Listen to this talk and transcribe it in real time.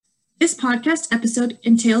This podcast episode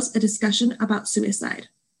entails a discussion about suicide.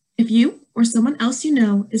 If you or someone else you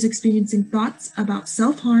know is experiencing thoughts about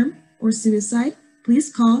self-harm or suicide,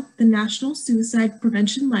 please call the National Suicide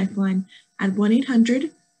Prevention Lifeline at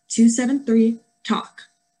 1-800-273-TALK.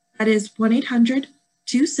 That is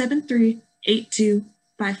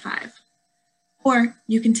 1-800-273-8255. Or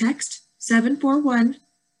you can text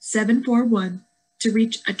 741-741 to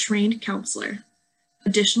reach a trained counselor.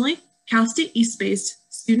 Additionally, Cal State East Bay's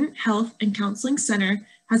Student Health and Counseling Center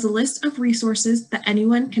has a list of resources that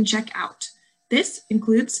anyone can check out. This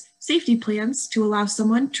includes safety plans to allow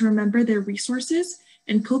someone to remember their resources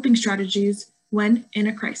and coping strategies when in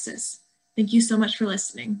a crisis. Thank you so much for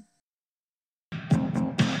listening.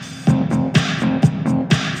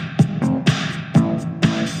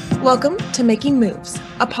 Welcome to Making Moves,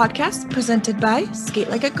 a podcast presented by Skate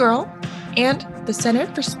Like a Girl and the Center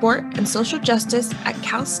for Sport and Social Justice at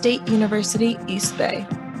Cal State University, East Bay.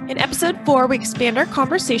 In episode 4, we expand our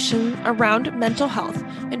conversation around mental health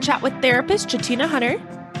and chat with therapist Shatina Hunter,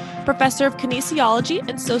 professor of kinesiology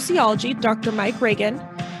and sociology, Dr. Mike Regan,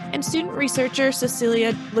 and student researcher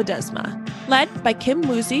Cecilia Ledesma, led by Kim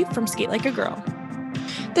Woozy from Skate Like a Girl.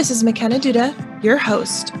 This is McKenna Duda, your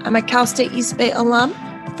host. I'm a Cal State East Bay alum,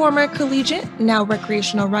 former collegiate, now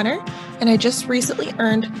recreational runner, and I just recently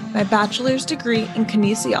earned my bachelor's degree in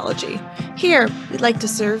kinesiology. Here, we'd like to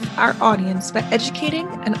serve our audience by educating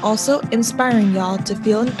and also inspiring y'all to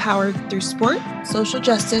feel empowered through sport, social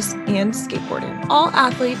justice, and skateboarding. All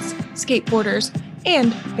athletes, skateboarders,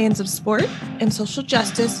 and fans of sport and social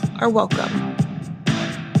justice are welcome.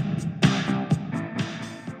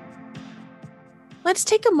 Let's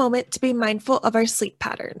take a moment to be mindful of our sleep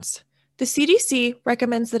patterns. The CDC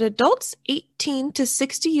recommends that adults 18 to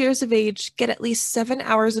 60 years of age get at least 7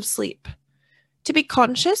 hours of sleep. To be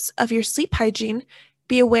conscious of your sleep hygiene,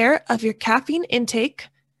 be aware of your caffeine intake,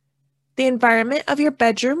 the environment of your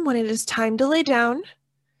bedroom when it is time to lay down,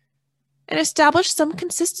 and establish some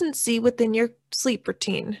consistency within your sleep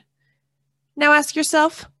routine. Now ask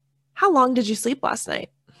yourself, how long did you sleep last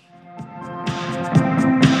night?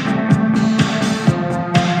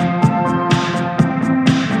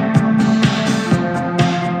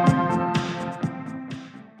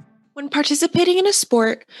 When participating in a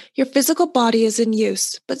sport, your physical body is in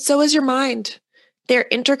use, but so is your mind. They're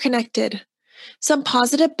interconnected. Some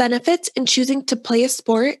positive benefits in choosing to play a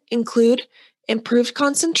sport include improved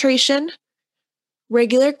concentration,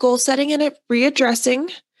 regular goal setting and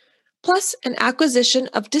readdressing, plus an acquisition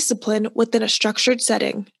of discipline within a structured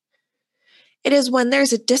setting. It is when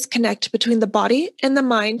there's a disconnect between the body and the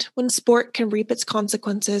mind when sport can reap its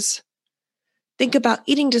consequences. Think about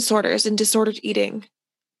eating disorders and disordered eating,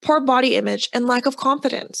 poor body image, and lack of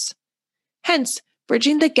confidence. Hence,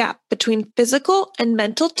 bridging the gap between physical and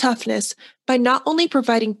mental toughness by not only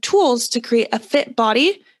providing tools to create a fit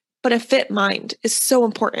body, but a fit mind is so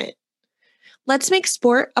important. Let's make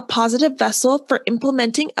sport a positive vessel for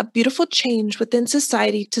implementing a beautiful change within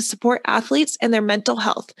society to support athletes and their mental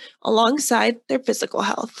health alongside their physical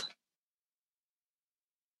health.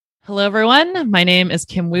 Hello, everyone. My name is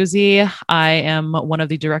Kim Woozy. I am one of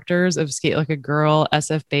the directors of Skate Like a Girl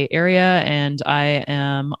SF Bay Area, and I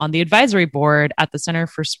am on the advisory board at the Center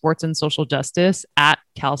for Sports and Social Justice at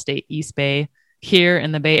Cal State East Bay here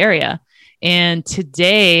in the Bay Area. And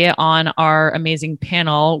today on our amazing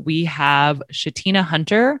panel, we have Shatina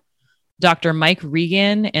Hunter, Dr. Mike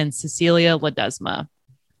Regan, and Cecilia Ledesma.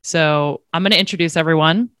 So I'm going to introduce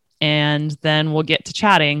everyone, and then we'll get to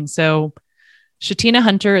chatting. So Shatina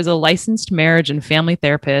Hunter is a licensed marriage and family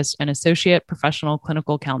therapist and associate professional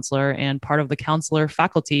clinical counselor and part of the counselor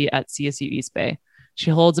faculty at CSU East Bay. She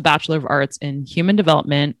holds a Bachelor of Arts in Human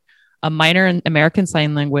Development, a minor in American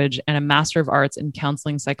Sign Language, and a Master of Arts in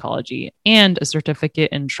Counseling Psychology, and a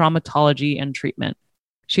certificate in Traumatology and Treatment.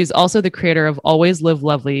 She is also the creator of Always Live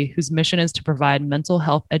Lovely, whose mission is to provide mental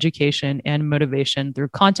health education and motivation through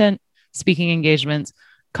content, speaking engagements,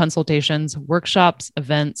 consultations, workshops,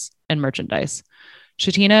 events, and merchandise.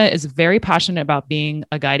 Shatina is very passionate about being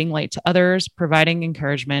a guiding light to others, providing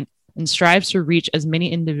encouragement, and strives to reach as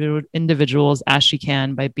many individuals as she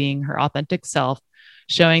can by being her authentic self,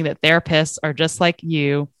 showing that therapists are just like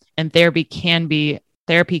you, and therapy can be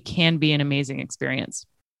an amazing experience.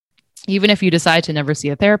 Even if you decide to never see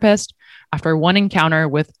a therapist, after one encounter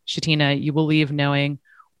with Shatina, you will leave knowing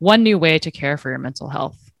one new way to care for your mental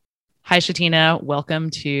health. Hi, Shatina. Welcome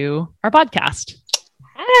to our podcast.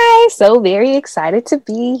 Hi, so very excited to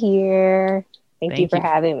be here. Thank you for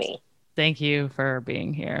having me. Thank you for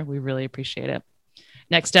being here. We really appreciate it.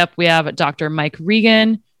 Next up, we have Dr. Mike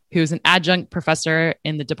Regan, who's an adjunct professor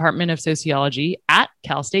in the Department of Sociology at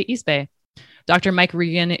Cal State East Bay. Dr. Mike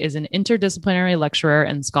Regan is an interdisciplinary lecturer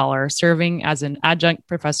and scholar serving as an adjunct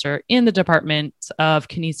professor in the Department of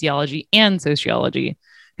Kinesiology and Sociology.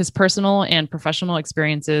 His personal and professional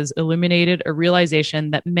experiences illuminated a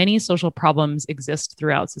realization that many social problems exist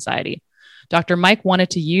throughout society. Dr. Mike wanted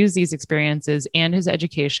to use these experiences and his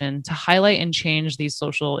education to highlight and change these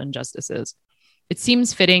social injustices. It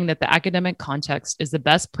seems fitting that the academic context is the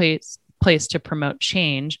best place to promote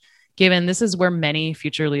change, given this is where many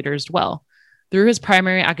future leaders dwell. Through his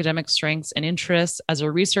primary academic strengths and interests as a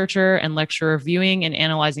researcher and lecturer viewing and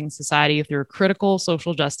analyzing society through a critical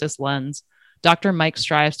social justice lens, Dr. Mike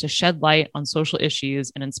strives to shed light on social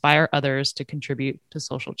issues and inspire others to contribute to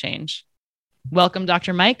social change. Welcome,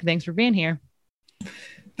 Dr. Mike. Thanks for being here.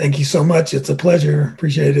 Thank you so much. It's a pleasure.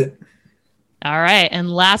 Appreciate it. All right.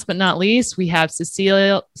 And last but not least, we have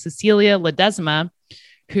Cecilia Ledesma,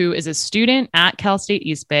 who is a student at Cal State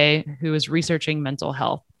East Bay, who is researching mental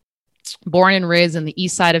health. Born and raised in the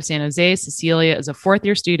east side of San Jose, Cecilia is a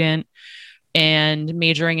fourth-year student and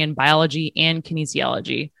majoring in biology and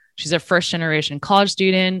kinesiology. She's a first-generation college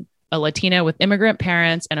student, a Latina with immigrant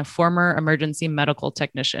parents, and a former emergency medical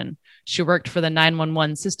technician. She worked for the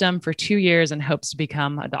 911 system for 2 years and hopes to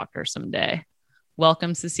become a doctor someday.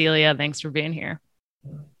 Welcome, Cecilia. Thanks for being here.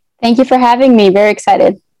 Thank you for having me. Very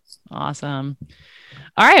excited. Awesome.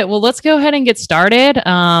 All right. Well, let's go ahead and get started.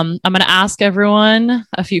 I'm going to ask everyone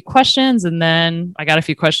a few questions, and then I got a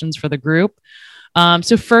few questions for the group.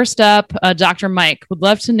 So first up, Dr. Mike, would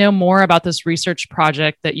love to know more about this research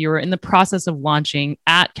project that you were in the process of launching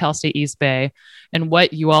at Cal State East Bay and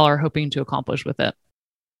what you all are hoping to accomplish with it.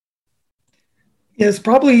 Yeah, it's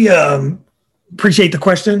probably, appreciate the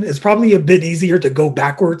question. It's probably a bit easier to go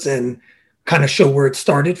backwards and kind of show where it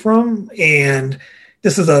started from. And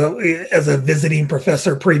this is as a visiting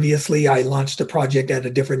professor previously, I launched a project at a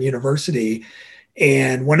different university.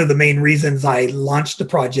 And one of the main reasons I launched the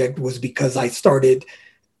project was because I started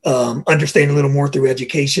understanding a little more through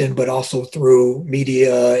education, but also through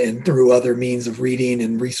media and through other means of reading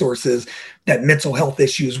and resources that mental health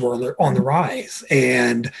issues were on the rise.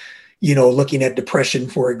 And, you know, looking at depression,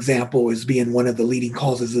 for example, as being one of the leading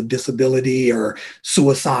causes of disability, or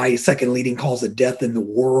suicide, second leading cause of death in the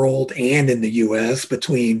world and in the US,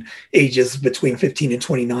 between ages between 15 and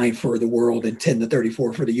 29 for the world and 10 to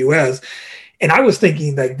 34 for the US. And I was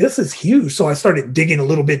thinking, like, this is huge. So I started digging a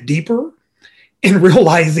little bit deeper and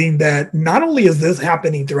realizing that not only is this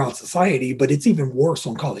happening throughout society, but it's even worse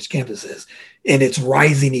on college campuses. And it's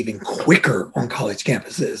rising even quicker on college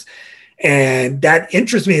campuses. And that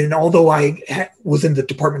interests me. And although I was in the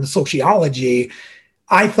Department of Sociology,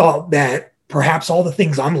 I thought that perhaps all the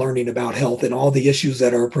things I'm learning about health and all the issues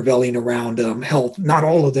that are prevailing around health, not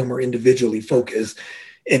all of them are individually focused,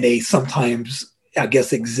 and they sometimes, I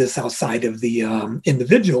guess, exists outside of the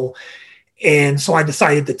individual. And so I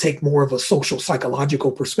decided to take more of a social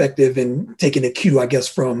psychological perspective and taking a cue, I guess,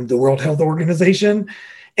 from the World Health Organization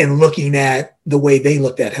and looking at the way they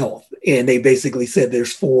looked at health. And they basically said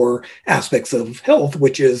there's 4 aspects of health,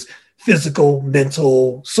 which is physical,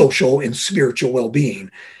 mental, social, and spiritual well-being.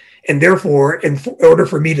 And therefore, in order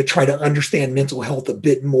for me to try to understand mental health a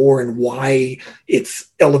bit more and why it's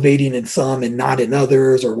elevating in some and not in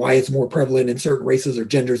others, or why it's more prevalent in certain races or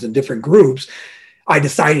genders and different groups, I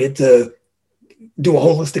decided to do a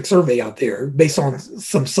holistic survey out there based on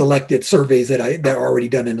some selected surveys that are already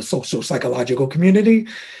done in the social psychological community,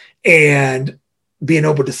 and being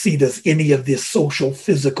able to see, does any of this social,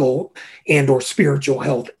 physical, and or spiritual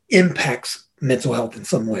health impacts mental health in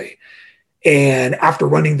some way. And after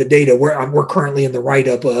running the data, we're currently in the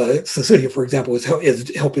write-up. Cecilia, for example,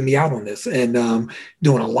 is helping me out on this and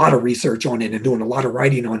doing a lot of research on it and doing a lot of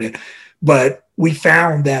writing on it. But we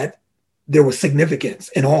found that there was significance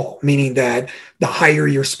in all, meaning that the higher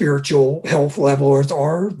your spiritual health levels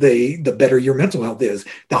are, the better your mental health is.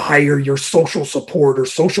 The higher your social support or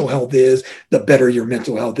social health is, the better your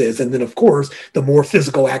mental health is. And then, of course, the more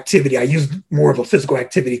physical activity, I used more of a physical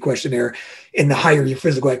activity questionnaire, and the higher your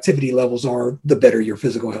physical activity levels are, the better your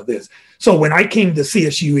physical health is. So when I came to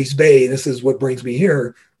CSU East Bay, this is what brings me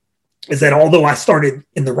here, is that although I started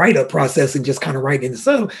in the write-up process and just kind of writing this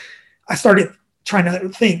up, I started trying to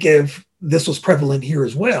think if this was prevalent here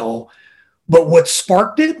as well. But what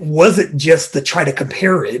sparked it wasn't just to try to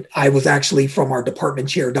compare it. I was actually, from our department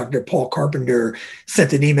chair, Dr. Paul Carpenter,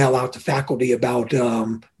 sent an email out to faculty about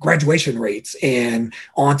graduation rates and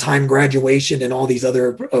on-time graduation and all these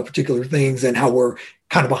other particular things, and how we're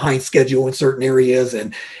kind of behind schedule in certain areas.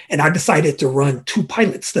 And I decided to run 2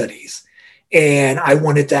 pilot studies. And I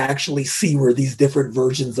wanted to actually see where these different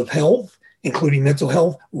versions of health including mental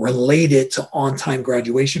health, related to on-time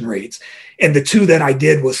graduation rates. And the two that I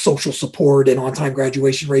did was social support and on-time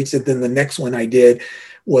graduation rates. And then the next one I did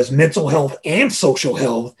was mental health and social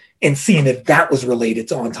health, and seeing if that was related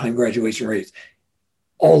to on-time graduation rates.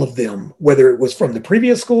 All of them, whether it was from the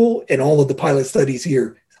previous school and all of the pilot studies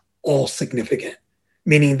here, all significant,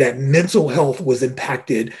 meaning that mental health was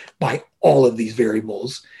impacted by all of these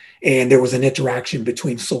variables. And there was an interaction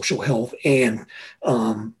between social health and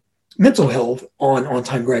mental health on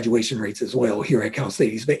on-time graduation rates as well here at Cal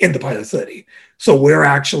State East Bay in the pilot study. So we're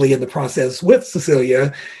actually in the process with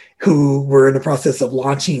Cecilia, who were in the process of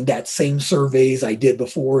launching that same surveys I did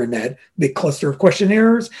before in that big cluster of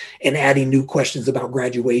questionnaires, and adding new questions about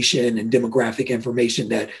graduation and demographic information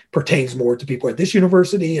that pertains more to people at this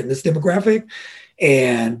university and this demographic,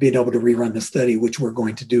 and being able to rerun the study, which we're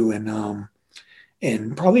going to do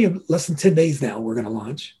in probably less than 10 days now, we're going to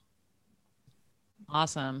launch.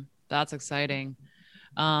 Awesome. That's exciting.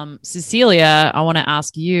 Cecilia, I want to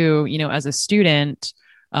ask you, as a student,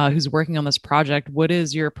 who's working on this project, what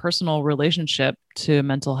is your personal relationship to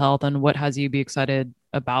mental health, and what has you be excited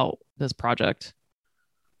about this project?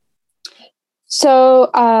 So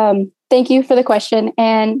thank you for the question.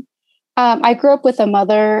 And I grew up with a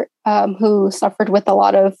mother who suffered with a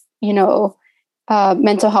lot of,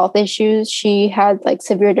 mental health issues. She had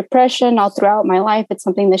severe depression all throughout my life. It's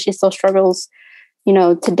something that she still struggles,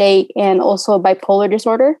 to date, and also bipolar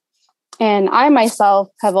disorder. And I myself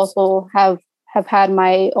have had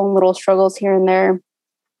my own little struggles here and there.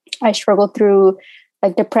 I struggled through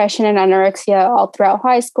depression and anorexia all throughout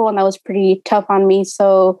high school, and that was pretty tough on me.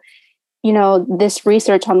 So, this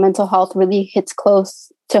research on mental health really hits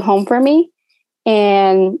close to home for me.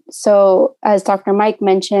 And so, as Dr. Mike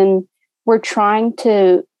mentioned, we're trying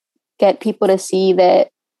to get people to see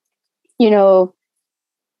that, people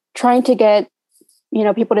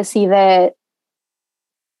to see that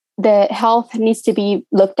health needs to be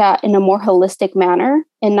looked at in a more holistic manner,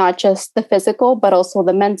 and not just the physical, but also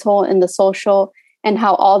the mental and the social, and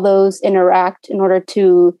how all those interact in order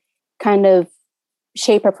to kind of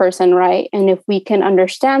shape a person, right? And if we can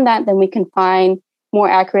understand that, then we can find more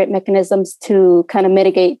accurate mechanisms to kind of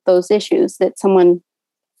mitigate those issues that someone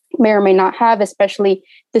may or may not have, especially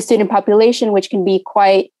the student population, which can be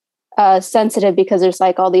quite sensitive because there's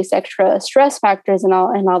all these extra stress factors and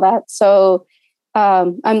all that. So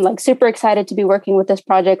I'm super excited to be working with this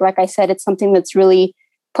project. Like I said, it's something that's really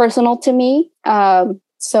personal to me.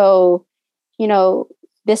 So,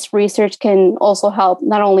 this research can also help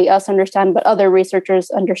not only us understand, but other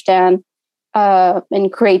researchers understand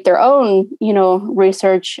and create their own,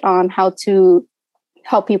 research on how to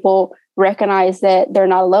help people recognize that they're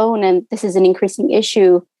not alone and this is an increasing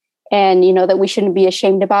issue, and, that we shouldn't be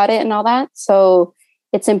ashamed about it and all that. So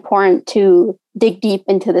it's important to dig deep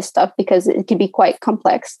into this stuff because it can be quite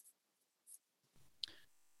complex.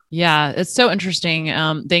 Yeah, it's so interesting.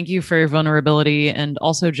 Thank you for your vulnerability. And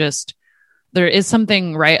also just, there is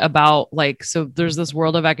something right about so there's this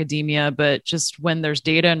world of academia, but just when there's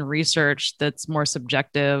data and research that's more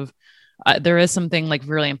subjective, there is something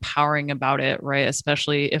really empowering about it, right?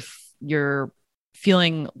 Especially if you're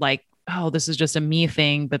feeling oh, this is just a me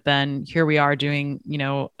thing, but then here we are doing,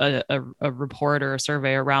 a report or a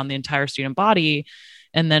survey around the entire student body.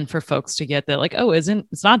 And then for folks to get that, oh,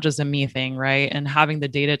 it's not just a me thing, right? And having the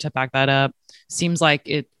data to back that up seems like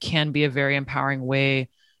it can be a very empowering way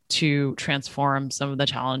to transform some of the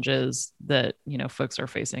challenges that, folks are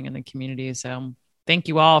facing in the community. So thank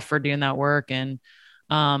you all for doing that work. And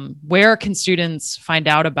where can students find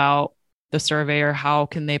out about the survey, or how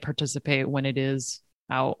can they participate when it is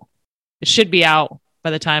out? It should be out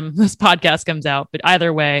by the time this podcast comes out, but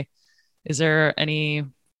either way, is there any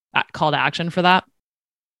call to action for that?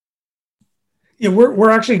 Yeah, we're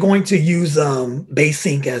actually going to use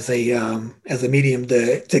Basync as a medium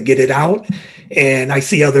to get it out, and I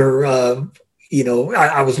see other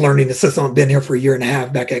I was learning the system. I've been here for a year and a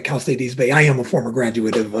half back at Cal State East Bay. I am a former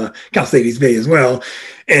graduate of Cal State East Bay as well,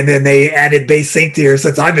 and then they added Basync here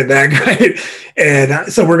since I've been back, right?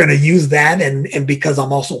 And so we're going to use that, and because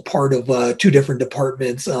I'm also part of two different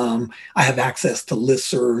departments, I have access to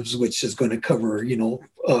listservs, which is going to cover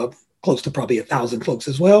close to probably 1,000 folks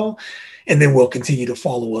as well. And then we'll continue to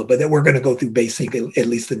follow up, but then we're going to go through Basync at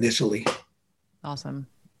least initially. Awesome.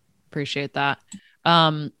 Appreciate that.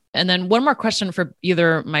 And then one more question for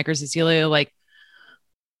either Mike or Cecilia,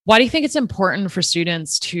 why do you think it's important for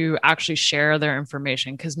students to actually share their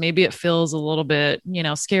information? Because maybe it feels a little bit,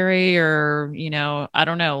 scary, or, I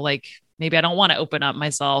don't know, maybe I don't want to open up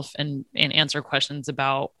myself and answer questions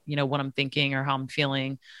about, what I'm thinking or how I'm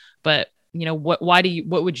feeling, but what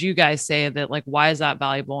would you guys say that why is that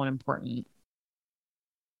valuable and important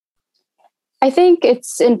I think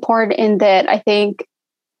it's important in that I think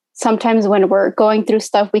sometimes when we're going through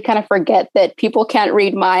stuff, we kind of forget that people can't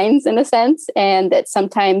read minds in a sense, and that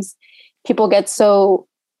sometimes people get so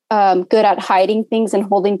good at hiding things and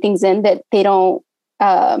holding things in that they don't,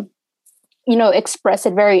 express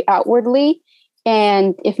it very outwardly.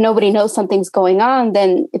 And if nobody knows something's going on,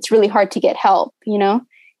 then it's really hard to get help,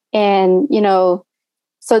 And,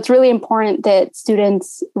 so it's really important that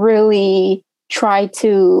students really try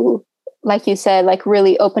to, like you said, like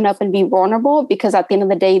really open up and be vulnerable, because at the end of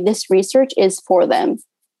the day, this research is for them.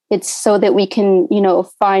 It's so that we can,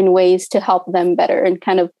 find ways to help them better and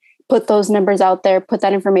kind of put those numbers out there, put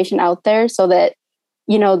that information out there so that,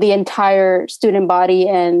 the entire student body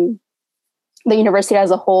and the university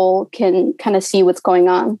as a whole can kind of see what's going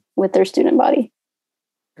on with their student body.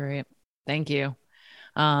 Great. Thank you.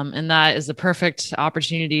 And that is the perfect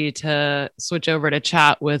opportunity to switch over to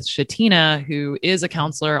chat with Shatina, who is a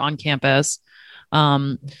counselor on campus.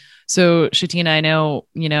 So Shatina, I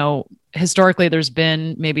know, historically there's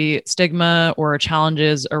been maybe stigma or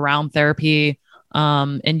challenges around therapy.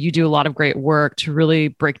 And you do a lot of great work to really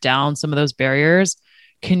break down some of those barriers.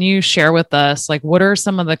 Can you share with us, like, what are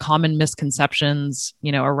some of the common misconceptions,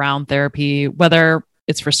 around therapy, whether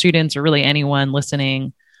it's for students or really anyone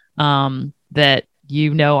listening, that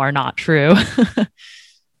are not true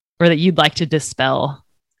or that you'd like to dispel?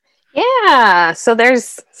 Yeah. So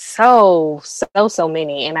there's so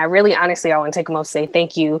many. And I really, honestly, I want to take a moment to say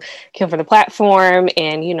thank you, Kim, for the platform.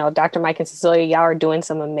 And, Dr. Mike and Cecilia, y'all are doing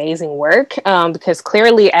some amazing work because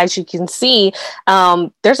clearly, as you can see,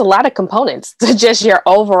 there's a lot of components to just your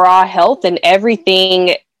overall health, and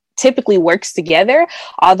everything typically works together.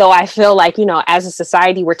 Although I feel like, as a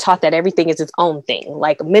society, we're taught that everything is its own thing.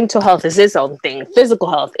 Like mental health is its own thing.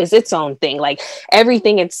 Physical health is its own thing. Like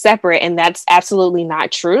everything is separate. And that's absolutely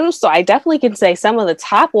not true. So I definitely can say some of the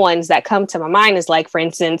top ones that come to my mind is like, for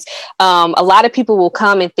instance, a lot of people will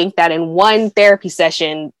come and think that in one therapy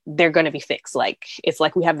session, they're going to be fixed. Like, it's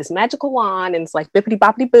like we have this magical wand and it's like bippity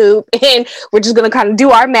boppity boop. And we're just going to kind of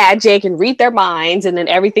do our magic and read their minds. And then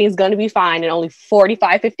everything's going to be fine in only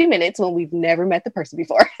 45, 50 minutes when we've never met the person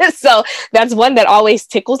before. So that's one that always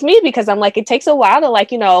tickles me, because I'm like, it takes a while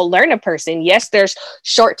to learn a person. Yes, there's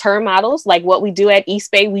short-term models like what we do at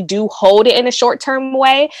East Bay. We do hold it in a short-term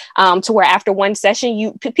way to where after one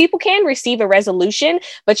session, people can receive a resolution.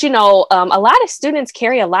 But, a lot of students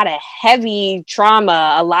carry a lot of heavy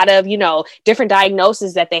trauma, a lot of, different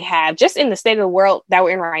diagnoses that they have just in the state of the world that we're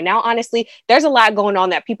in right now. Honestly, there's a lot going on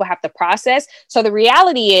that people have to process. So the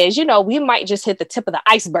reality is, we might just hit the tip of the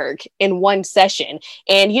iceberg in one session.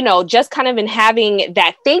 And, just kind of in having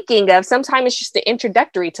that thinking of sometimes it's just the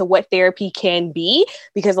introductory to what therapy can be,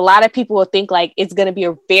 because a lot of people will think like it's going to be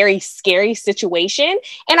a very scary situation.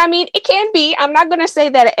 And I mean, it can be. I'm not going to say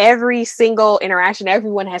that every single interaction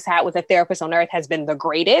everyone has had with a therapist on earth has been the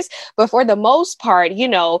greatest, but for the most part,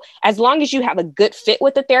 as long as you have a good fit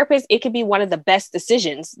with the therapist, it could be one of the best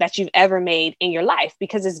decisions that you've ever made in your life,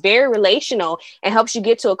 because it's very relational and helps you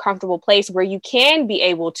get to a comfortable place where you can be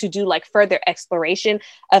able to do like further exploration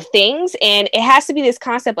of things. And it has to be this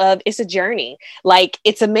concept of it's a journey, like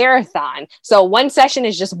it's a marathon. So one session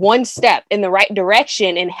is just one step in the right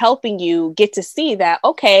direction and helping you get to see that,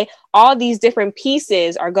 okay, all these different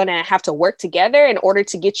pieces are going to have to work together in order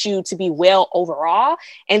to get you to be well overall.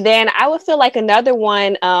 And then I would feel like another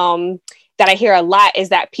one that I hear a lot is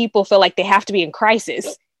that people feel like they have to be in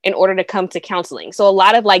crisis in order to come to counseling. So a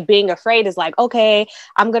lot of like being afraid is like, okay,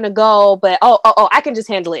 I'm going to go, but I can just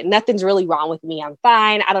handle it. Nothing's really wrong with me. I'm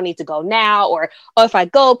fine. I don't need to go now. Or, oh, if I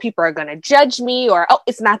go, people are going to judge me, or, oh,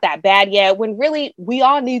 it's not that bad yet. When really we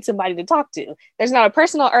all need somebody to talk to. There's not a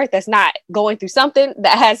person on earth that's not going through something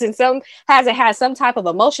that hasn't had some type of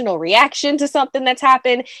emotional reaction to something that's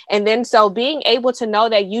happened. And then so being able to know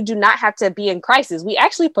that you do not have to be in crisis. We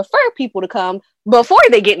actually prefer people to come before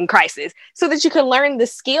they get in crisis so that you can learn the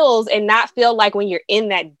skills and not feel like when you're in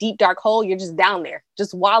that deep, dark hole, you're just down there,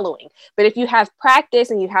 just wallowing. But if you have practice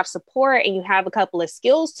and you have support and you have a couple of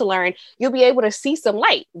skills to learn, you'll be able to see some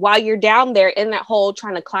light while you're down there in that hole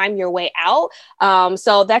trying to climb your way out.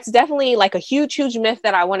 So that's definitely like a huge myth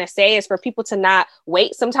that I want to say is for people to not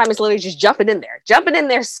wait. Sometimes it's literally just jumping in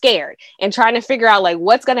there scared and trying to figure out like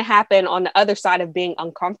what's going to happen on the other side of being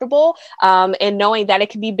uncomfortable, and knowing that it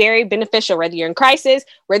can be very beneficial, whether you're in crisis,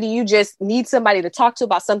 whether you just need somebody to talk to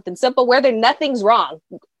about something simple, whether nothing's wrong.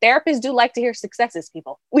 Therapists do like to hear successes,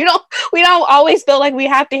 people. We don't always feel like we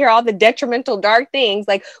have to hear all the detrimental, dark things.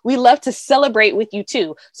 Like we love to celebrate with you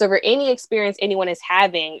too. So for any experience anyone is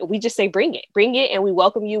having, we just say, bring it. And we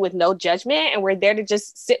welcome you with no judgment. And we're there to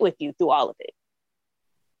just sit with you through all of it.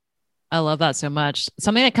 I love that so much.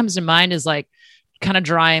 Something that comes to mind is like kind of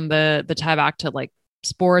drawing the tie back to like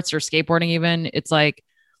sports or skateboarding even. It's like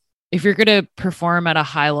if you're going to perform at a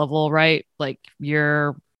high level, right? Like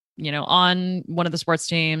you're, on one of the sports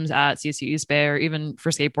teams at CSU East Bay, or even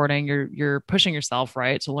for skateboarding, you're pushing yourself,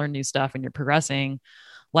 right, to learn new stuff and you're progressing.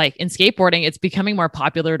 Like in skateboarding, it's becoming more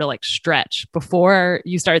popular to like stretch before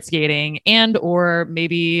you start skating, and or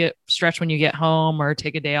maybe stretch when you get home or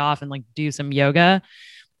take a day off and like do some yoga.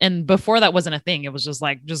 And before that wasn't a thing. It was just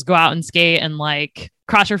like, just go out and skate and like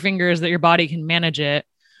cross your fingers that your body can manage it.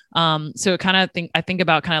 So I think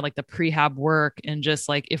about kind of like the prehab work, and just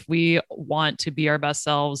like, if we want to be our best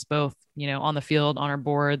selves, both, on the field, on our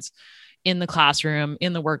boards, in the classroom,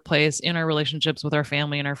 in the workplace, in our relationships with our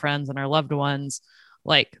family and our friends and our loved ones,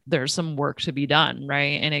 like there's some work to be done.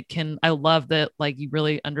 Right. And I love that, like, you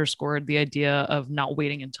really underscored the idea of not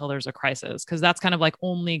waiting until there's a crisis. 'Cause that's kind of like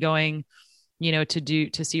only going,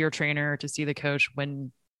 to see your trainer, to see the coach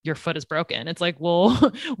when your foot is broken. It's like, well,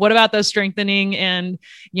 what about those strengthening and,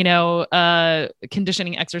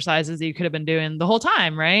 conditioning exercises that you could have been doing the whole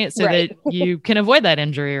time, right? So that you can avoid that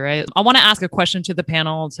injury, right? I want to ask a question to the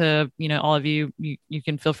panel, to, all of you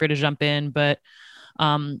can feel free to jump in, but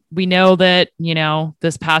we know that,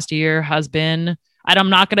 this past year has been, and I'm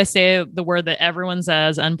not going to say the word that everyone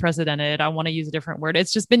says, unprecedented. I want to use a different word.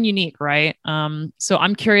 It's just been unique, right? So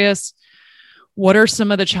I'm curious, what are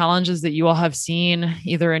some of the challenges that you all have seen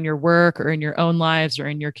either in your work or in your own lives or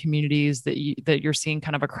in your communities that you're seeing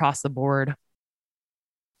kind of across the board?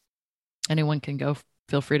 Anyone can go.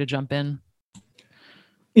 Feel free to jump in.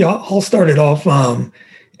 Yeah, I'll start it off.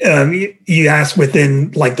 You asked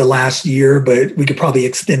within like the last year, but we could probably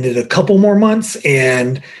extend it a couple more months.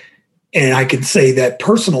 And I could say that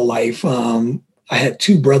personal life, I had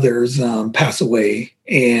two brothers pass away,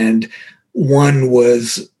 and one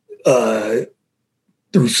was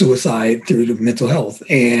through suicide, through the mental health,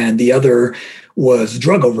 and the other was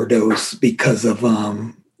drug overdose because of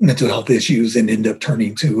mental health issues, and ended up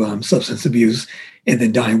turning to substance abuse, and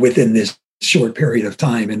then dying within this short period of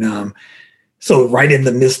time. And so right in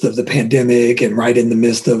the midst of the pandemic, and right in the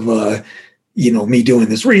midst of me doing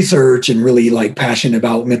this research and really like passionate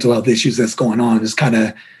about mental health issues that's going on, it's kind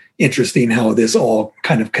of interesting how this all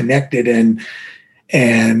kind of connected.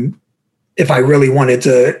 And if I really wanted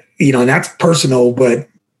to, and that's personal, but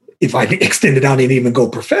if I extend it out and even go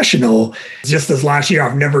professional, just this last year,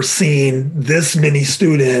 I've never seen this many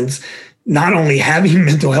students not only having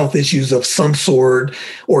mental health issues of some sort,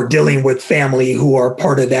 or dealing with family who are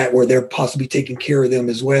part of that, where they're possibly taking care of them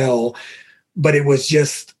as well. But it was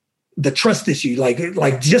just the trust issue,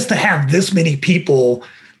 like just to have this many people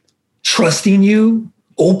trusting you,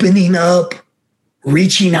 opening up,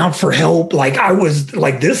 reaching out for help. Like I was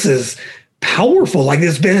like, this is powerful. Like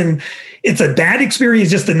it's a bad experience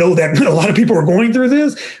just to know that a lot of people are going through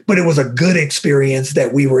this, but it was a good experience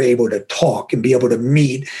that we were able to talk and be able to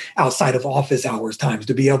meet outside of office hours times,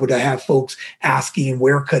 to be able to have folks asking,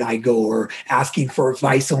 where could I go, or asking for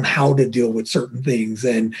advice on how to deal with certain things.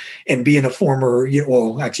 And being a former,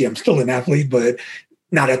 actually I'm still an athlete, but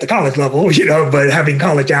not at the college level, but having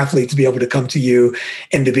college athletes be able to come to you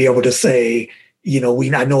and to be able to say,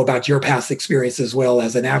 I know about your past experience as well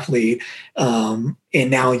as an athlete. And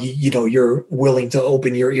now, you're willing to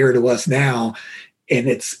open your ear to us now, and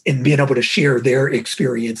being able to share their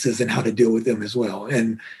experiences and how to deal with them as well.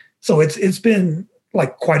 And so it's been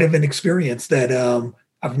like quite of an experience that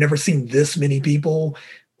I've never seen this many people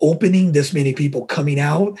opening, this many people coming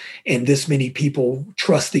out, and this many people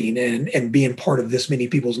trusting, and being part of this many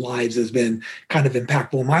people's lives has been kind of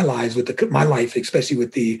impactful in my lives, my life, especially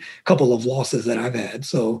with the couple of losses that I've had.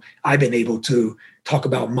 So I've been able to talk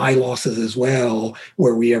about my losses as well,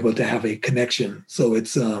 where we're able to have a connection. So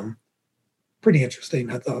it's pretty interesting,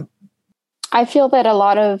 I thought. I feel that a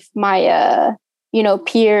lot of my,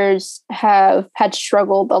 peers have had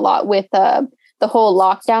struggled a lot with the whole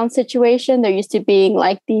lockdown situation. There used to being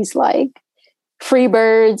like these like free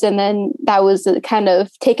birds, and then that was kind of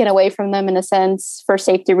taken away from them in a sense for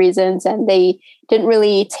safety reasons. And they didn't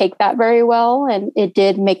really take that very well. And it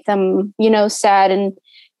did make them, sad.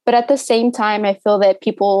 But at the same time, I feel that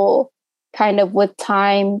people kind of with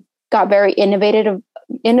time got very innovative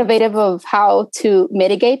of how to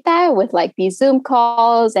mitigate that with like these Zoom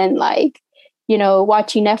calls and like,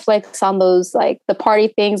 watching Netflix on those, like the party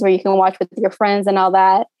things where you can watch with your friends and all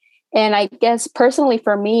that. And I guess personally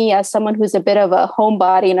for me, as someone who's a bit of a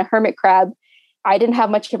homebody and a hermit crab, I didn't have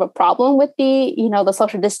much of a problem with the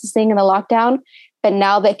social distancing and the lockdown. But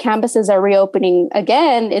now that campuses are reopening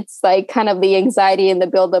again, it's like kind of the anxiety and the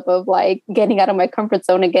buildup of like getting out of my comfort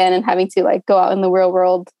zone again and having to like go out in the real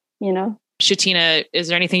world, Shatina, is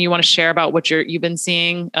there anything you want to share about what you've been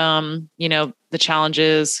seeing, the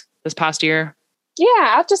challenges this past year?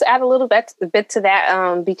 Yeah, I'll just add a little bit to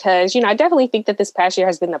that because, I definitely think that this past year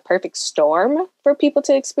has been the perfect storm for people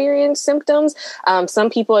to experience symptoms. Some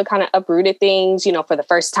people have kind of uprooted things, for the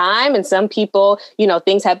first time. And some people,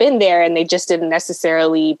 things have been there and they just didn't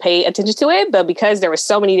necessarily pay attention to it. But because there were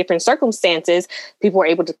so many different circumstances, people were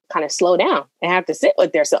able to kind of slow down and have to sit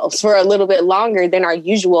with themselves for a little bit longer than our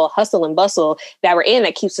usual hustle and bustle that we're in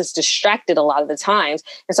that keeps us distracted a lot of the times.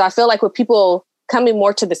 And so I feel like with people coming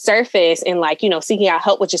more to the surface and seeking out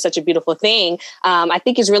help, which is such a beautiful thing, I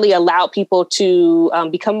think has really allowed people to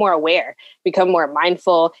become more aware, become more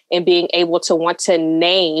mindful, and being able to want to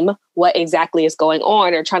name what exactly is going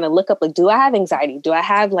on, or trying to look up, like, do I have anxiety? Do I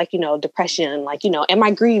have depression? Am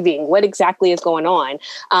I grieving? What exactly is going on?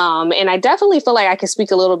 And I definitely feel like I can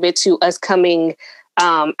speak a little bit to us coming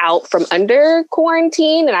out from under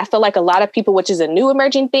quarantine. And I feel like a lot of people, which is a new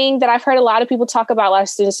emerging thing that I've heard a lot of people talk about, a lot of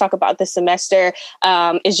students talk about this semester,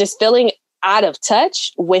 is just feeling out of touch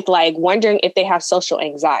with wondering if they have social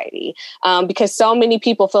anxiety. Because so many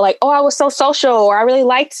people feel like, oh, I was so social, or I really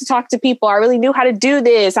liked to talk to people. I really knew how to do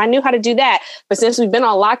this. I knew how to do that. But since we've been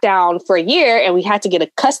on lockdown for a year and we had to get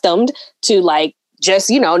accustomed to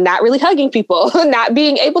just, not really hugging people, not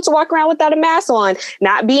being able to walk around without a mask on,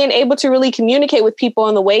 not being able to really communicate with people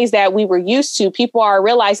in the ways that we were used to, people are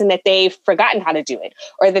realizing that they've forgotten how to do it,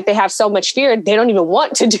 or that they have so much fear, they don't even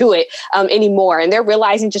want to do it anymore. And they're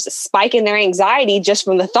realizing just a spike in their anxiety just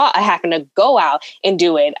from the thought of having to go out and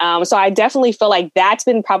do it. So I definitely feel like that's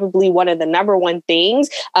been probably one of the number one things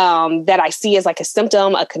that I see as a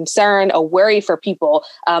symptom, a concern, a worry for people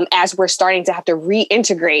as we're starting to have to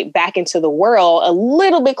reintegrate back into the world a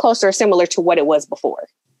little bit closer, similar to what it was before.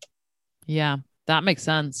 Yeah, that makes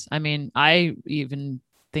sense. I mean, I even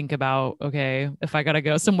think about, okay, if I got to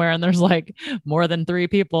go somewhere and there's more than 3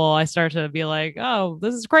 people, I start to be like, oh,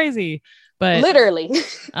 this is crazy. But literally,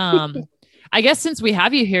 I guess since we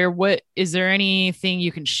have you here, is there anything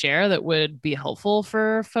you can share that would be helpful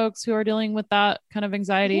for folks who are dealing with that kind of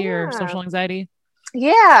anxiety or social anxiety?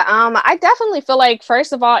 Yeah, I definitely feel like,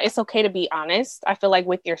 first of all, it's okay to be honest. I feel like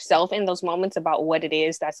with yourself in those moments about what it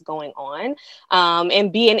is that's going on,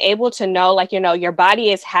 and being able to know, your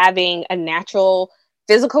body is having a natural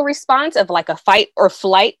physical response of a fight or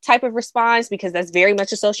flight type of response, because that's very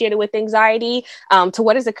much associated with anxiety, to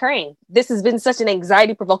what is occurring. This has been such an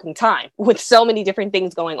anxiety provoking time with so many different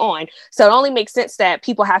things going on. So it only makes sense that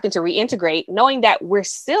people having to reintegrate, knowing that we're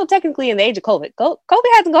still technically in the age of COVID.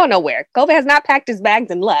 COVID hasn't gone nowhere. COVID has not packed his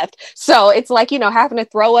bags and left. So it's having to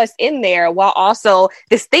throw us in there while also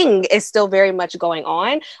this thing is still very much going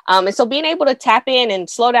on. And so being able to tap in and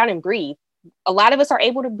slow down and breathe. A lot of us are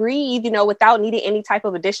able to breathe, without needing any type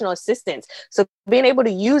of additional assistance. So being able to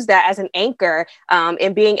use that as an anchor,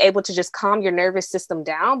 and being able to just calm your nervous system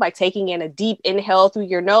down by taking in a deep inhale through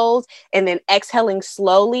your nose and then exhaling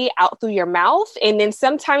slowly out through your mouth. And then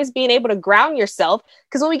sometimes being able to ground yourself,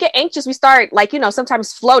 because when we get anxious, we start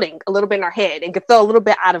sometimes floating a little bit in our head and can feel a little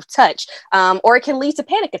bit out of touch, or it can lead to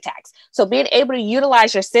panic attacks. So being able to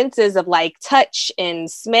utilize your senses of touch and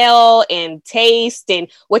smell and taste and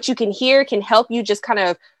what you can hear can help you just kind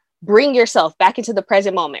of bring yourself back into the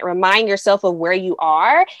present moment, remind yourself of where you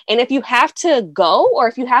are. And if you have to go, or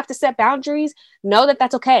if you have to set boundaries, know that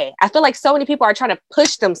that's okay. I feel like so many people are trying to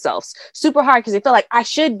push themselves super hard because they feel like I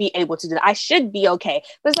should be able to do that. I should be okay.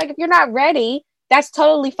 But it's if you're not ready, that's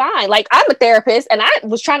totally fine. I'm a therapist and I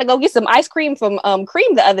was trying to go get some ice cream from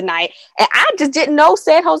Cream the other night. And I just didn't know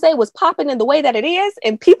San Jose was popping in the way that it is.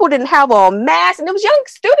 And people didn't have a mask, and it was young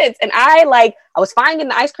students. And I was fine getting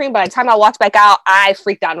the ice cream. By the time I walked back out, I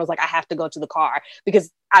freaked out and was like, I have to go to the car,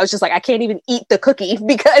 because I was just I can't even eat the cookie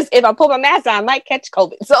because if I pull my mask on, I might catch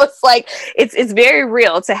COVID. So it's very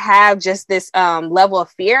real to have just this level of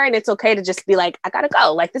fear. And it's okay to just be I gotta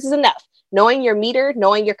go. This is enough. Knowing your meter,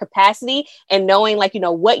 knowing your capacity, and knowing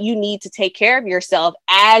what you need to take care of yourself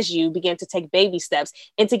as you begin to take baby steps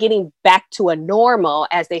into getting back to a normal,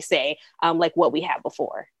 as they say, what we had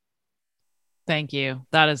before. Thank you.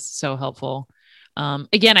 That is so helpful.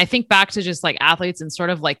 Again, I think back to just athletes and sort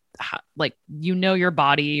of your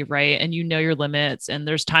body, right? And your limits. And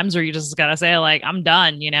there's times where you just gotta say I'm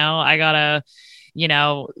done, I gotta,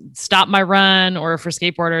 stop my run. Or for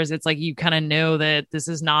skateboarders, it's you kind of know that this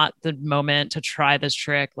is not the moment to try this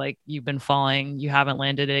trick. You've been falling, you haven't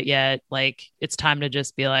landed it yet. It's time to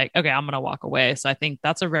just be okay, I'm going to walk away. So I think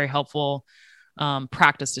that's a very helpful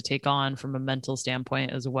practice to take on from a mental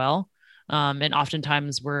standpoint as well. And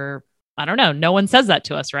oftentimes I don't know, no one says that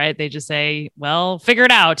to us, right? They just say, well, figure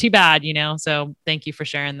it out. Too bad, So thank you for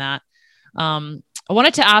sharing that. I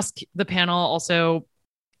wanted to ask the panel also,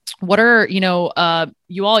 what are, you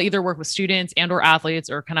all either work with students and or athletes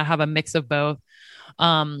or kind of have a mix of both.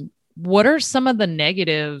 What are some of the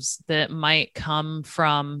negatives that might come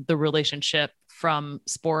from the relationship from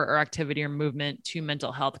sport or activity or movement to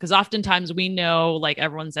mental health? Because oftentimes we know, like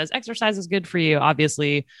everyone says, exercise is good for you,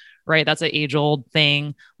 obviously, right? That's an age old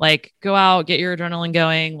thing. Like go out, get your adrenaline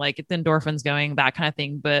going, like get the endorphins going, that kind of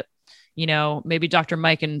thing. But, maybe Dr.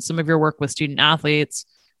 Mike and some of your work with student athletes,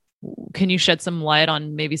 can you shed some light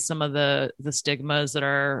on maybe some of the stigmas that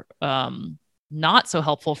are not so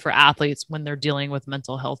helpful for athletes when they're dealing with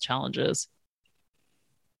mental health challenges?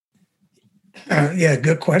 Yeah,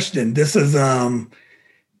 good question. This is, I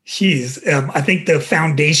think the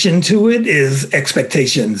foundation to it is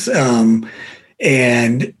expectations.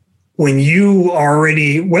 And when you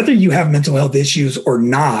already, whether you have mental health issues or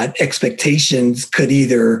not, expectations could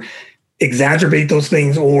either exacerbate those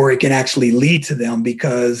things or it can actually lead to them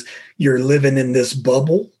because you're living in this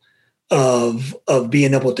bubble of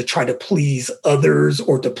being able to try to please others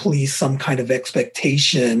or to please some kind of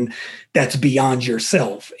expectation that's beyond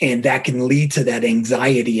yourself. And that can lead to that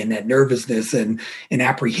anxiety and that nervousness and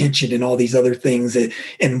apprehension and all these other things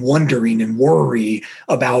and wondering and worry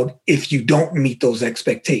about if you don't meet those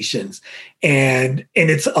expectations. And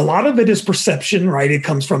it's a lot of it is perception, right? It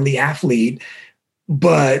comes from the athlete,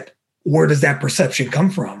 but where does that perception come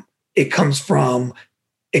from? It comes from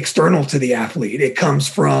external to the athlete. It comes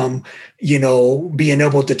from, being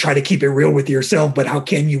able to try to keep it real with yourself. But how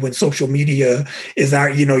can you when social media is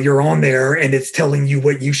that, you're on there and it's telling you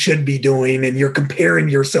what you should be doing and you're comparing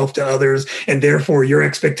yourself to others. And therefore your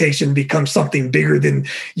expectation becomes something bigger than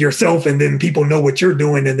yourself. And then people know what you're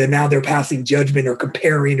doing. And then now they're passing judgment or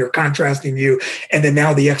comparing or contrasting you. And then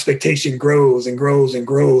now the expectation grows and grows and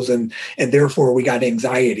grows. And therefore we got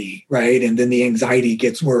anxiety, right? And then the anxiety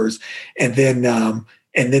gets worse. And then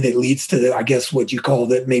it leads to, I guess, what you call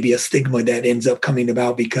that maybe a stigma that ends up coming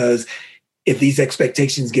about because if these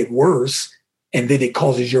expectations get worse and then it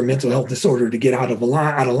causes your mental health disorder to get out of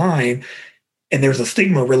line, and there's a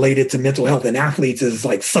stigma related to mental health and athletes is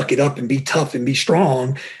like, suck it up and be tough and be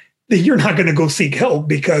strong, then you're not going to go seek help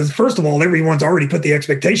because first of all, everyone's already put the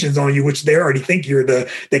expectations on you, which they already think you're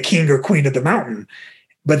the king or queen of the mountain.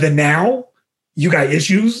 But then now you got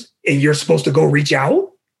issues and you're supposed to go reach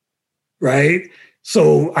out, right?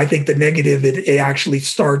 So I think the negative, it actually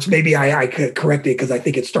starts, maybe I could correct it because I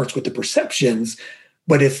think it starts with the perceptions,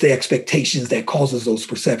 but it's the expectations that causes those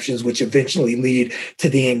perceptions, which eventually lead to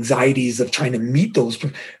the anxieties of trying to meet those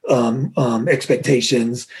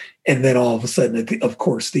expectations. And then all of a sudden, of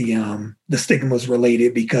course, the stigma is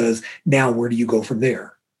related because now where do you go from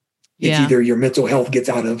there? It's either your mental health gets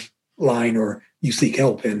out of line or you seek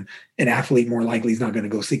help, and an athlete more likely is not going to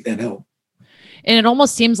go seek that help. And it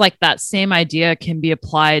almost seems like that same idea can be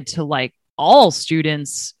applied to like all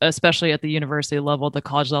students, especially at the university level, the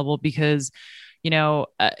college level, because,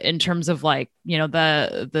 in terms of like,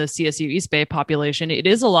 the CSU East Bay population, it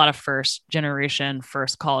is a lot of first generation,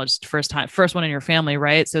 first college, first one in your family,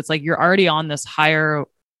 right? So it's like you're already on this higher,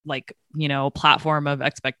 like, platform of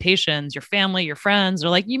expectations. Your family, your friends are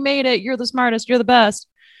like, you made it, you're the smartest, you're the best.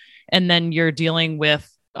 And then you're dealing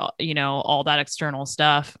with, all that external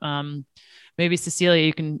stuff. Maybe Cecilia,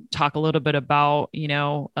 you can talk a little bit about,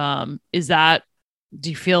 can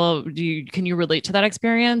you relate to that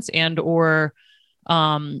experience or,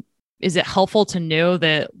 is it helpful to know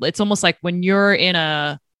that it's almost like when you're in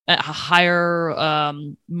a higher,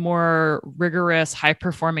 more rigorous, high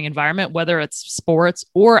performing environment, whether it's sports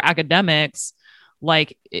or academics,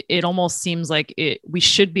 like it almost seems like we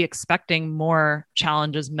should be expecting more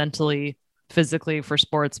challenges mentally, physically for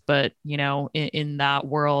sports, but in that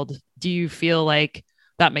world, do you feel like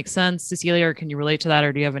that makes sense, Cecilia, or can you relate to that,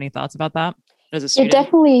 or do you have any thoughts about that as a student?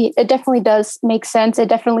 It definitely does make sense. It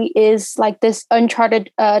definitely is like this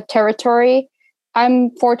uncharted territory.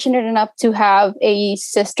 I'm fortunate enough to have a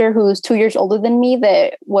sister who's 2 years older than me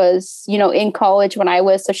that was, in college when I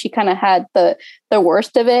was, so she kind of had the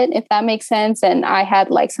worst of it, if that makes sense. And I had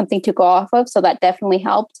like something to go off of, so that definitely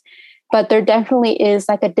helped. But there definitely is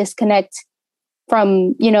like a disconnect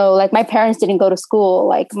from, like my parents didn't go to school.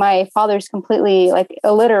 Like my father's completely like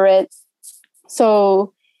illiterate.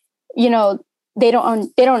 So, they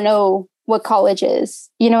don't know what college is.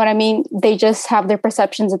 You know what I mean? They just have their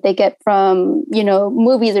perceptions that they get from,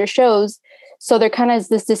 movies or shows. So there kind of is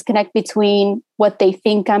this disconnect between what they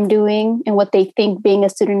think I'm doing and what they think being a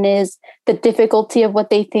student is, the difficulty of what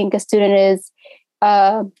they think a student is,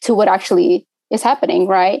 to what actually is happening,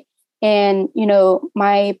 right? And,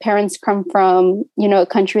 my parents come from, a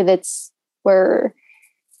country that's where,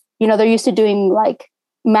 they're used to doing like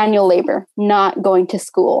manual labor, not going to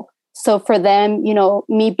school. So for them,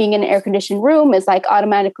 me being in an air-conditioned room is like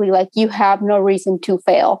automatically like, you have no reason to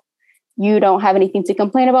fail. You don't have anything to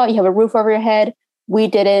complain about. You have a roof over your head. We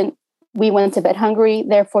didn't. We went to bed hungry.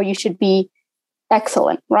 Therefore, you should be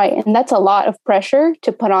excellent, right? And that's a lot of pressure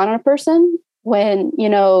to put on a person when,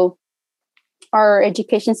 our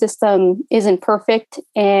education system isn't perfect,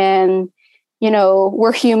 and,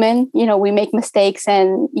 we're human, we make mistakes,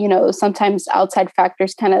 and, sometimes outside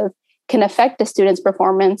factors kind of can affect the student's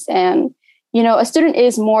performance. And, a student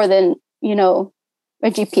is more than, a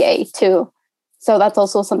GPA too. So that's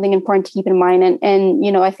also something important to keep in mind.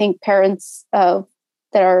 And I think parents that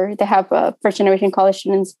have first generation college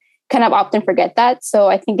students kind of often forget that. So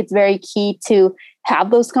I think it's very key to have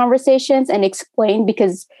those conversations and explain,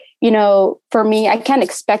 because, for me, I can't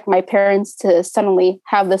expect my parents to suddenly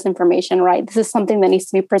have this information, right? This is something that needs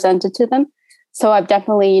to be presented to them. So I've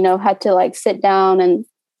definitely, had to like sit down and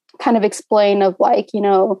kind of explain of like,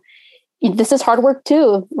 this is hard work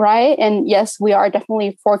too, right? And yes, we are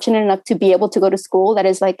definitely fortunate enough to be able to go to school. That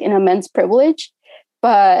is like an immense privilege,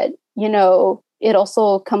 but, it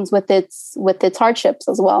also comes with its hardships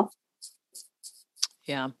as well.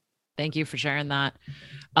 Yeah. Thank you for sharing that.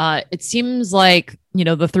 It seems like,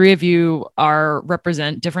 the three of you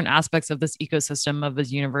represent different aspects of this ecosystem of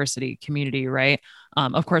this university community, right?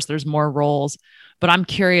 Of course, there's more roles, but I'm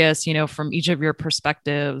curious, from each of your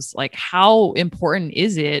perspectives, like how important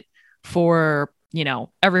is it for,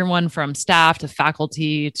 everyone from staff to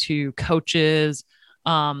faculty to coaches,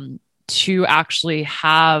 to actually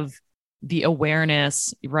have the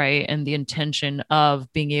awareness, right, and the intention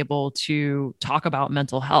of being able to talk about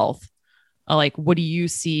mental health? Like, what do you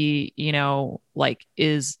see,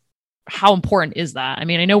 how important is that? I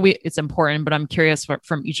mean, I know it's important, but I'm curious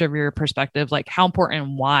from each of your perspectives, like how important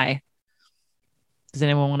and why. Does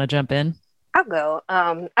anyone want to jump in? I'll go.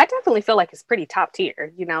 I definitely feel like it's pretty top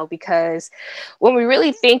tier, because when we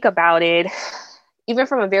really think about it, even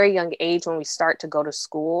from a very young age, when we start to go to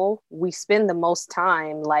school, we spend the most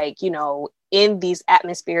time in these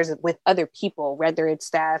atmospheres with other people, whether it's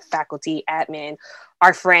staff, faculty, admin,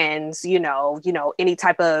 our friends, any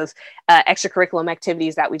type of extracurriculum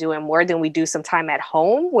activities that we do, and more than we do some time at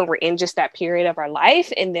home when we're in just that period of our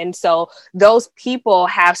life. And then so those people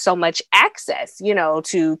have so much access,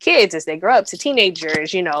 to kids as they grow up, to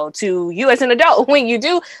teenagers, to you as an adult when you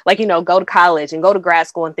do go to college and go to grad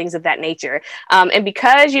school and things of that nature. And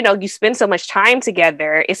because, you spend so much time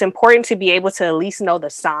together, it's important to be able to at least know the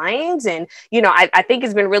signs. And, I think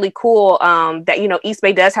it's been really cool that, East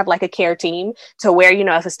Bay does have like a care team to where,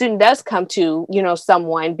 if a student does come to,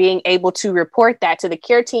 someone, being able to report that to the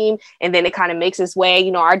care team, and then it kind of makes its way,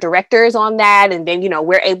 our director is on that. And then,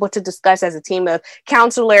 we're able to discuss as a team of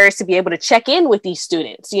counselors to be able to check in with these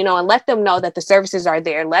students, and let them know that the services are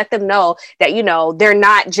there. Let them know that, they're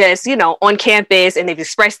not just, on campus and they've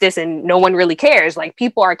expressed this and no one really cares. Like,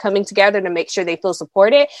 people are coming together to make sure they feel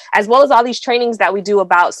supported, as well as all these trainings that we do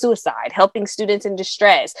about suicide, helping students in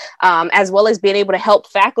distress, as well as being able to help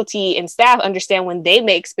faculty and staff understand when they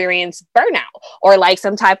may experience burnout or like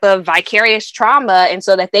some type of vicarious trauma, and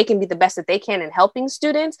so that they can be the best that they can in helping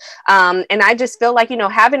students. And I just feel like,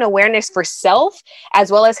 having awareness for self,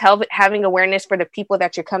 as well as having awareness for the people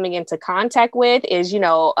that you're coming into contact with is,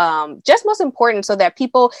 just most important, so that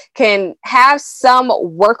people can have some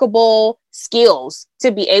workable skills to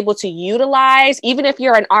be able to utilize, even if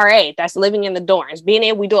you're an RA that's living in the dorms,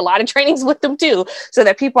 we do a lot of trainings with them too, so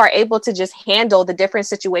that people are able to just handle the different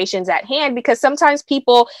situations at hand, because sometimes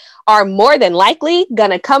people are more than likely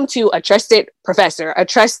going to come to a trusted professor, a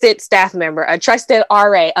trusted staff member, a trusted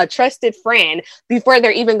RA, a trusted friend before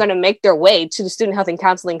they're even going to make their way to the Student Health and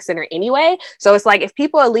Counseling Center anyway. So it's like, if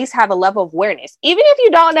people at least have a level of awareness, even if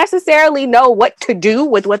you don't necessarily know what to do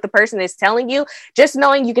with what the person is telling you, just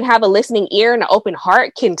knowing you can have a listening ear and an open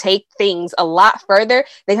heart can take things a lot further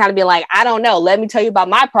than kind of be like, I don't know, let me tell you about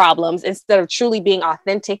my problems, instead of truly being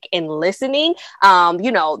authentic and listening.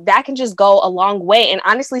 That can just go a long way, and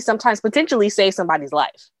honestly, sometimes potentially save somebody's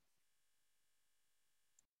life.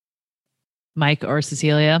 Mike or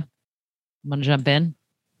Cecilia, want to jump in?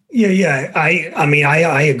 Yeah.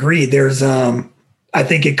 I agree. There's, I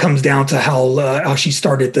think it comes down to how she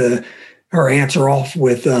started her answer off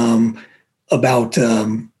with about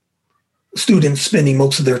students spending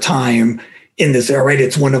most of their time in this area. Right?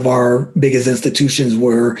 It's one of our biggest institutions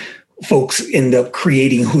where folks end up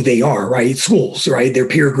creating who they are, right? Schools, right? Their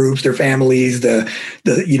peer groups, their families, the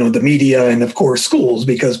media, and of course schools,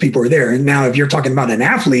 because people are there. And now if you're talking about an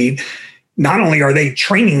athlete, not only are they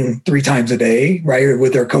training 3 times a day, right,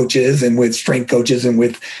 with their coaches and with strength coaches and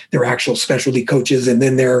with their actual specialty coaches, and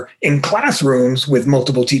then they're in classrooms with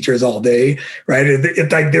multiple teachers all day, right?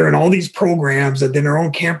 It's like they're in all these programs and then they're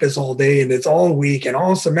on campus all day and it's all week and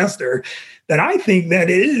all semester, that I think that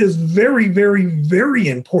it is very, very, very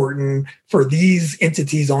important for these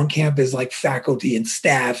entities on campus, like faculty and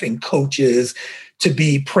staff and coaches, to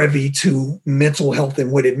be privy to mental health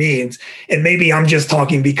and what it means. And maybe I'm just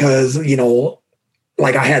talking because,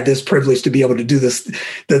 like I had this privilege to be able to do this,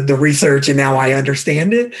 the research, and now I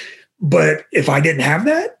understand it. But if I didn't have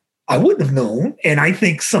that, I wouldn't have known. And I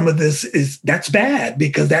think some of that's bad,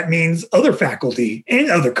 because that means other faculty and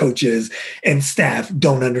other coaches and staff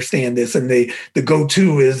don't understand this. And the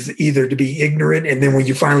go-to is either to be ignorant, and then when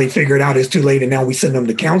you finally figure it out, it's too late, and now we send them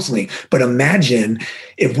to counseling. But imagine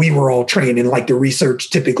if we were all trained, and like the research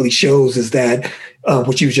typically shows is that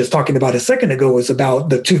what you were just talking about a second ago is about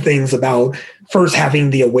the 2 things about first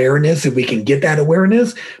having the awareness, if we can get that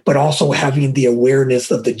awareness, but also having the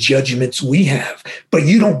awareness of the judgments we have. But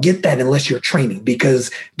you don't get that unless you're training,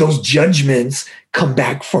 because those judgments come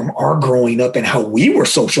back from our growing up and how we were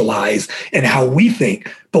socialized and how we think.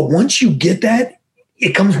 But once you get that,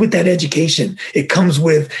 it comes with that education. It comes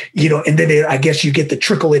with, and then I guess you get to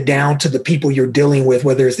trickle it down to the people you're dealing with,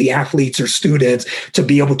 whether it's the athletes or students, to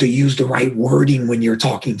be able to use the right wording when you're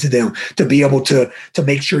talking to them, to be able to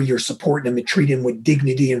make sure you're supporting them and treating them with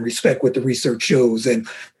dignity and respect, what the research shows. And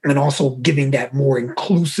also giving that more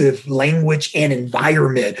inclusive language and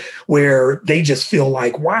environment where they just feel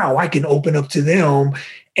like, wow, I can open up to them.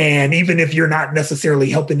 And even if you're not necessarily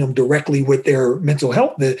helping them directly with their mental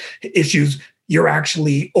health issues, you're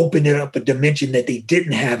actually opening up a dimension that they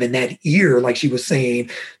didn't have in that ear, like she was saying,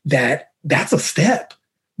 that's a step,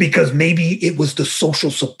 because maybe it was the social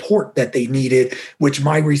support that they needed, which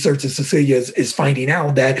my research in Cecilia is finding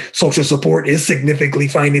out that social support is significantly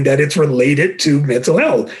finding that it's related to mental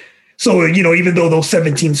health. So, even though those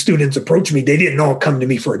 17 students approached me, they didn't all come to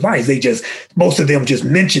me for advice. Most of them just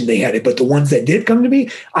mentioned they had it. But the ones that did come to me,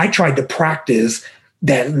 I tried to practice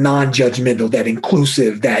that non-judgmental, that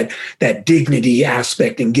inclusive, that dignity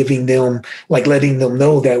aspect, and giving them, like letting them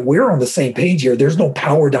know that we're on the same page here. There's no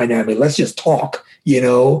power dynamic. Let's just talk,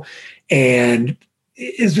 and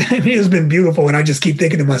it's been beautiful. And I just keep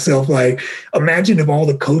thinking to myself, like, imagine if all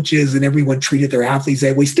the coaches and everyone treated their athletes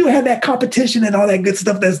that we still have that competition and all that good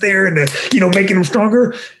stuff that's there and, making them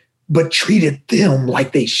stronger, but treated them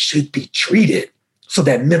like they should be treated. So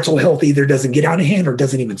that mental health either doesn't get out of hand or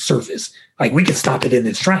doesn't even surface. Like, we can stop it in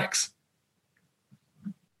its tracks.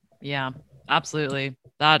 Yeah, absolutely.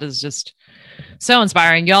 That is just so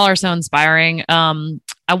inspiring. Y'all are so inspiring.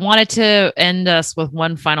 I wanted to end us with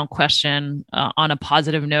one final question on a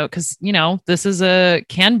positive note, because, this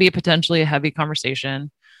can be potentially a heavy conversation.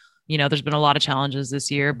 There's been a lot of challenges this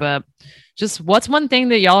year, but just what's one thing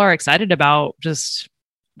that y'all are excited about just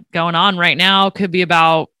going on right now? Could be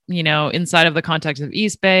about, inside of the context of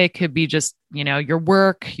East Bay, could be just, your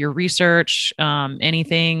work, your research,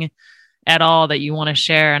 anything at all that you want to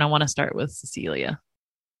share. And I want to start with Cecilia.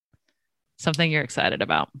 Something you're excited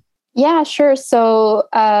about. Yeah, sure. So,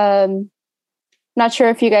 not sure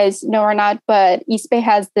if you guys know or not, but East Bay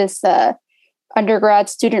has this undergrad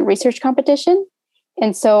student research competition.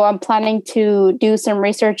 And so I'm planning to do some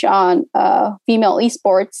research on female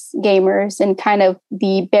esports gamers and kind of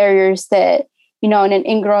the barriers that, in an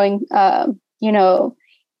ingrowing,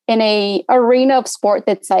 in a arena of sport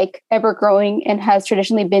that's like ever growing and has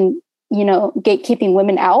traditionally been, gatekeeping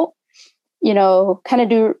women out, kind of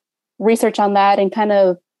do research on that and kind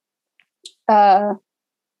of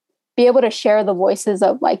be able to share the voices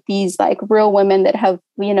of like these like real women that have,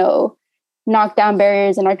 knocked down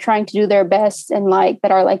barriers and are trying to do their best, and like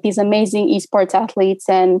that are like these amazing esports athletes.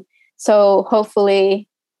 And so hopefully,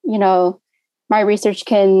 my research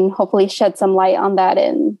can hopefully shed some light on that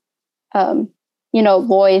and,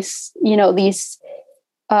 voice, these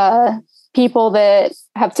people that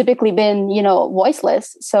have typically been,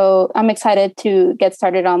 voiceless. So I'm excited to get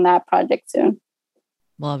started on that project soon.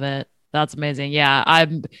 Love it. That's amazing. Yeah,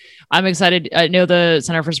 I'm excited. I know the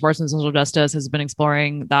Center for Sports and Social Justice has been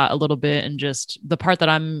exploring that a little bit, and just the part that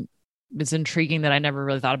it's intriguing that I never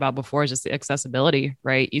really thought about before is just the accessibility,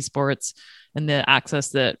 right? Esports and the access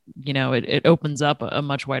that, it opens up a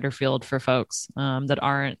much wider field for folks that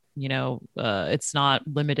aren't, it's not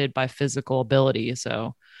limited by physical ability.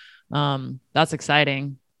 So that's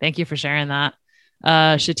exciting. Thank you for sharing that.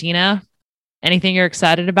 Shatina, anything you're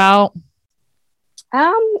excited about?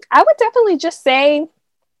 I would definitely just say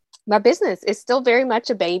My business is still very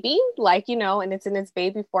much a baby, like, and it's in its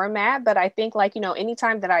baby format. But I think, like,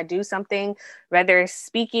 anytime that I do something, whether it's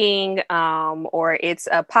speaking, or it's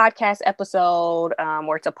a podcast episode,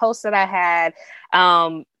 or it's a post that I had,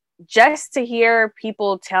 just to hear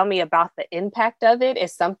people tell me about the impact of it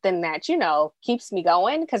is something that, keeps me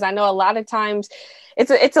going. Cause I know a lot of times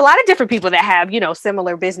it's a lot of different people that have,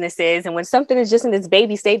 similar businesses. And when something is just in its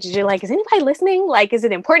baby stages, you're like, is anybody listening? Like, is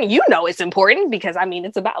it important? It's important because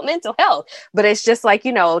it's about mental health, but it's just like,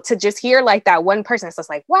 to just hear like that one person, it's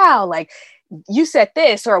just like, wow, like you said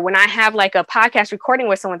this. Or when I have like a podcast recording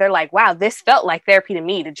with someone, they're like, wow, this felt like therapy to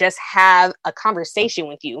me, to just have a conversation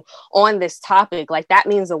with you on this topic. Like that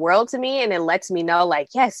means the world to me. And it lets me know, like,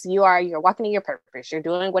 yes, you're walking in your purpose. You're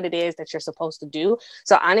doing what it is that you're supposed to do.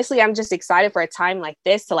 So honestly, I'm just excited for a time like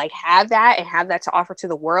this to like have that and have that to offer to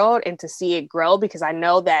the world and to see it grow, because I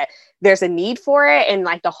know that there's a need for it. And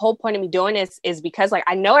like the whole point of me doing this is because like,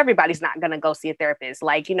 I know everybody's not going to go see a therapist.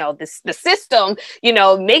 Like, the system,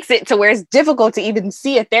 makes it to where it's difficult to even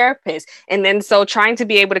see a therapist. And then so trying to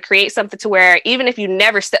be able to create something to where even if you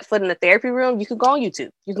never step foot in the therapy room, you can go on YouTube,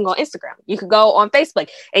 you can go on Instagram, you can go on Facebook,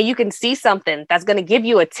 and you can see something that's going to give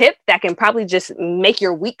you a tip that can probably just make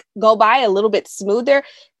your week go by a little bit smoother.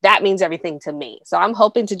 That means everything to me. So I'm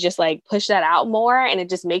hoping to just like push that out more. And it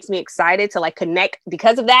just makes me excited to like connect.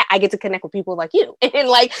 Because of that, I get to connect with people like you. And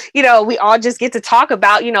like, we all just get to talk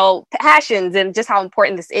about, passions and just how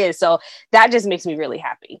important this is. So that just makes me really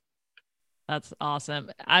happy. That's awesome.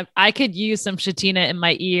 I could use some Shatina in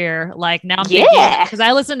my ear. Like now I'm thinking, because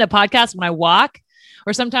I listen to podcasts when I walk,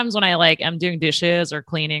 or sometimes when I like am doing dishes or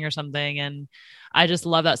cleaning or something. And I just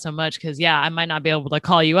love that so much because, I might not be able to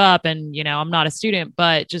call you up and, I'm not a student,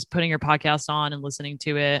 but just putting your podcast on and listening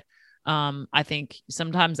to it. I think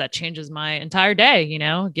sometimes that changes my entire day,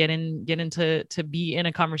 getting to be in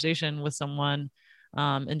a conversation with someone,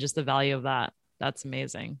 and just the value of that. That's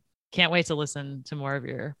amazing. Can't wait to listen to more of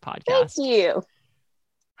your podcast. Thank you.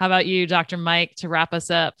 How about you, Dr. Mike, to wrap us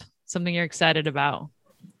up? Something you're excited about?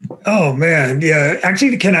 Oh man. Yeah.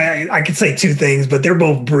 Actually, I could say two things, but they're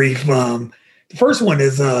both brief. The first one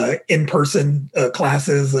is in-person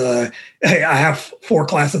classes. I have 4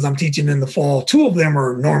 classes I'm teaching in the fall. 2 of them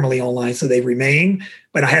are normally online, so they remain.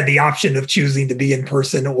 But I had the option of choosing to be in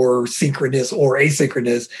person or synchronous or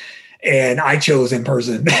asynchronous. And I chose in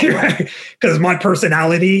person because my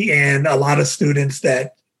personality and a lot of students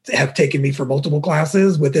that have taken me for multiple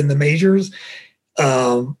classes within the majors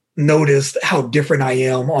noticed how different I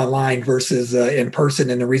am online versus in person.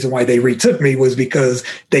 And the reason why they retook me was because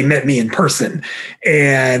they met me in person.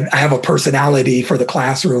 And I have a personality for the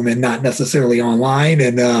classroom and not necessarily online.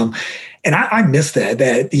 And I miss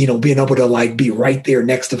that, being able to like be right there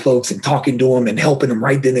next to folks and talking to them and helping them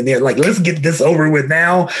right then and there. Like, let's get this over with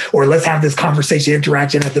now, or let's have this conversation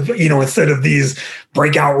interaction at the, instead of these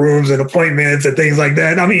breakout rooms and appointments and things like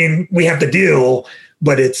that. I mean, we have to deal,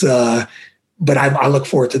 but it's, but I look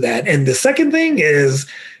forward to that. And the second thing is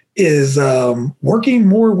working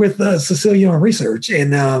more with Cecilia on research,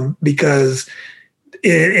 and because,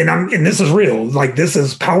 and this is real, like this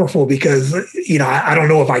is powerful because I don't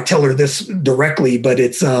know if I tell her this directly, but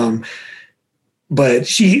it's but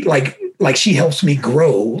she like she helps me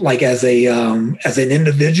grow like as an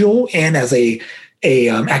individual and as a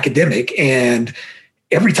academic. And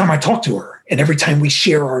every time I talk to her and every time we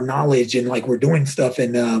share our knowledge and like we're doing stuff,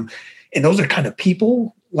 and those are kind of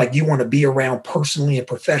people like you want to be around personally and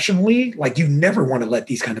professionally. Like you never want to let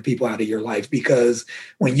these kind of people out of your life, because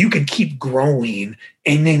when you can keep growing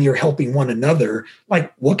and then you're helping one another,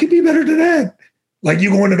 like what could be better than that? Like you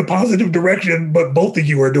going in a positive direction, but both of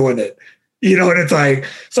you are doing it, and it's like,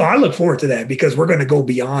 so I look forward to that because we're going to go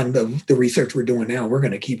beyond the research we're doing now. We're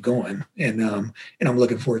going to keep going. And I'm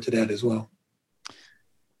looking forward to that as well.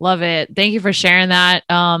 Love it. Thank you for sharing that.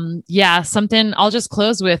 Something I'll just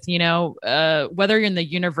close with, whether you're in the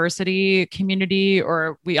university community,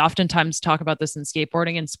 or we oftentimes talk about this in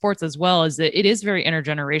skateboarding and sports as well, is that it is very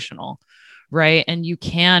intergenerational, right? And you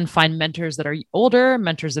can find mentors that are older,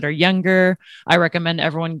 mentors that are younger. I recommend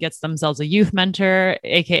everyone gets themselves a youth mentor,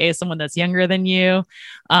 AKA someone that's younger than you.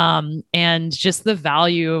 And just the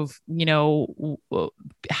value of,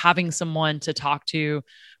 having someone to talk to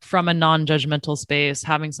from a non-judgmental space,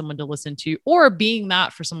 having someone to listen to, or being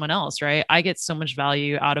that for someone else, right? I get so much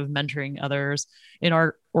value out of mentoring others. In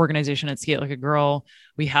our organization at Skate Like a Girl,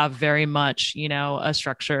 we have very much, a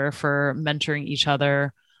structure for mentoring each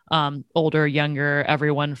other, older, younger,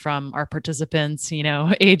 everyone from our participants,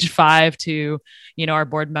 age 5 to, our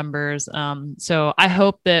board members. So I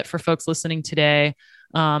hope that for folks listening today,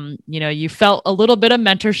 you felt a little bit of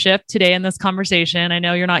mentorship today in this conversation. I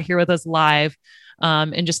know you're not here with us live,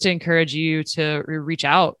 and just to encourage you to reach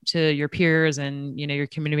out to your peers and, your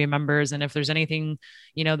community members. And if there's anything,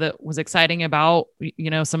 that was exciting about,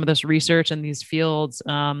 some of this research in these fields,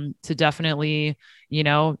 to definitely,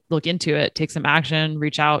 look into it, take some action,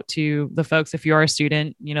 reach out to the folks. If you are a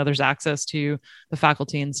student, there's access to the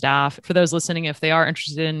faculty and staff. For those listening, if they are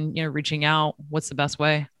interested in, reaching out, what's the best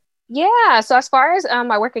way? Yeah. So as far as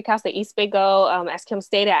my work at Cal State East Bay go, as Kim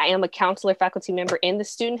stated, I am a counselor faculty member in the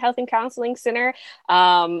Student Health and Counseling Center.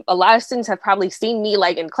 A lot of students have probably seen me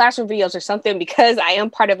like in classroom videos or something because I am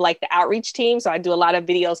part of like the outreach team. So I do a lot of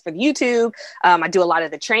videos for the YouTube. I do a lot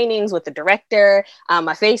of the trainings with the director.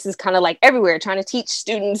 My face is kind of like everywhere trying to teach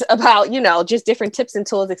students about, just different tips and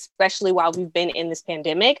tools, especially while we've been in this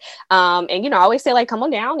pandemic. And, I always say like, come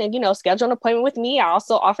on down and, schedule an appointment with me. I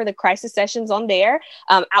also offer the crisis sessions on there.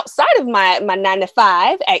 Outside of my 9 to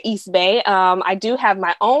 5 at East Bay, I do have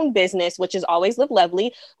my own business, which is Always Live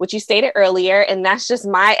Lovely, which you stated earlier. And that's just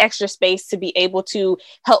my extra space to be able to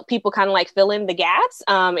help people kind of like fill in the gaps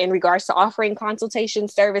in regards to offering consultation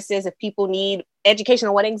services if people need education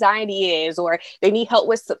on what anxiety is, or they need help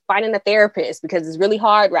with finding a therapist because it's really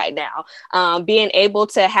hard right now. Being able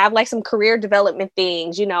to have like some career development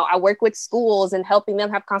things, I work with schools and helping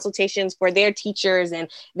them have consultations for their teachers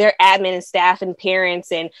and their admin and staff and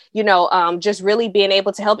parents, and, just really being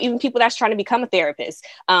able to help even people that's trying to become a therapist,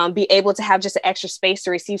 be able to have just an extra space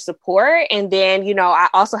to receive support. And then, I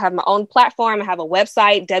also have my own platform. I have a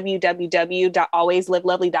website,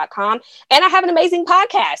 www.alwayslivelovely.com. And I have an amazing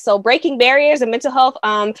podcast. So Breaking Barriers and Mental Health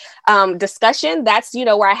discussion. That's,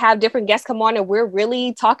 where I have different guests come on and we're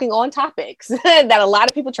really talking on topics that a lot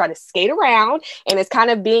of people try to skate around. And it's kind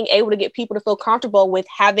of being able to get people to feel comfortable with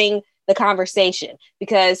having the conversation,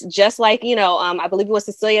 because just like, I believe it was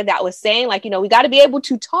Cecilia that was saying, like, we got to be able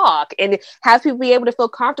to talk and have people be able to feel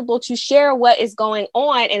comfortable to share what is going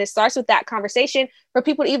on. And it starts with that conversation for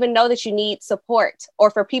people to even know that you need support, or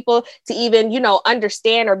for people to even,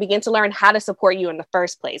 understand or begin to learn how to support you in the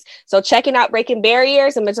first place. So checking out Breaking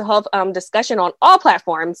Barriers and Mental Health discussion on all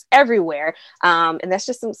platforms everywhere. And that's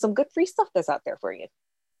just some good free stuff that's out there for you.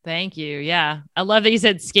 Thank you. Yeah. I love that you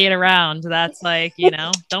said skate around. That's like,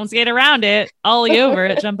 don't skate around it, ollie over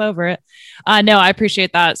it, jump over it. No, I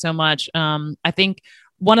appreciate that so much. I think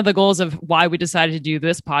one of the goals of why we decided to do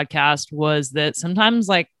this podcast was that sometimes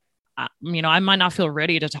like, I might not feel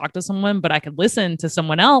ready to talk to someone, but I could listen to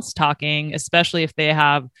someone else talking, especially if they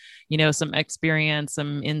have, some experience,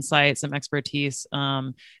 some insight, some expertise.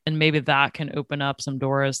 And maybe that can open up some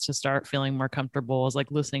doors to start feeling more comfortable as like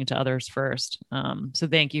listening to others first. So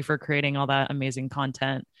thank you for creating all that amazing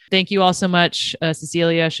content. Thank you all so much,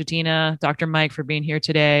 Cecilia, Shatina, Dr. Mike, for being here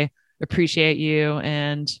today. Appreciate you.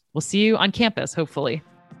 And we'll see you on campus, hopefully.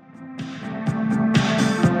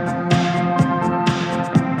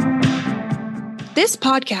 This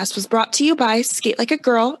podcast was brought to you by Skate Like a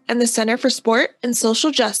Girl and the Center for Sport and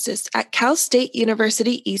Social Justice at Cal State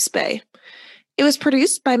University East Bay. It was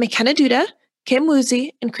produced by McKenna Duda, Kim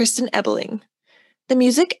Woozy, and Kristen Ebeling. The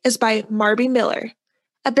music is by Marby Miller.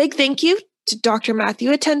 A big thank you to Dr.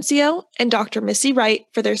 Matthew Atencio and Dr. Missy Wright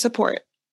for their support.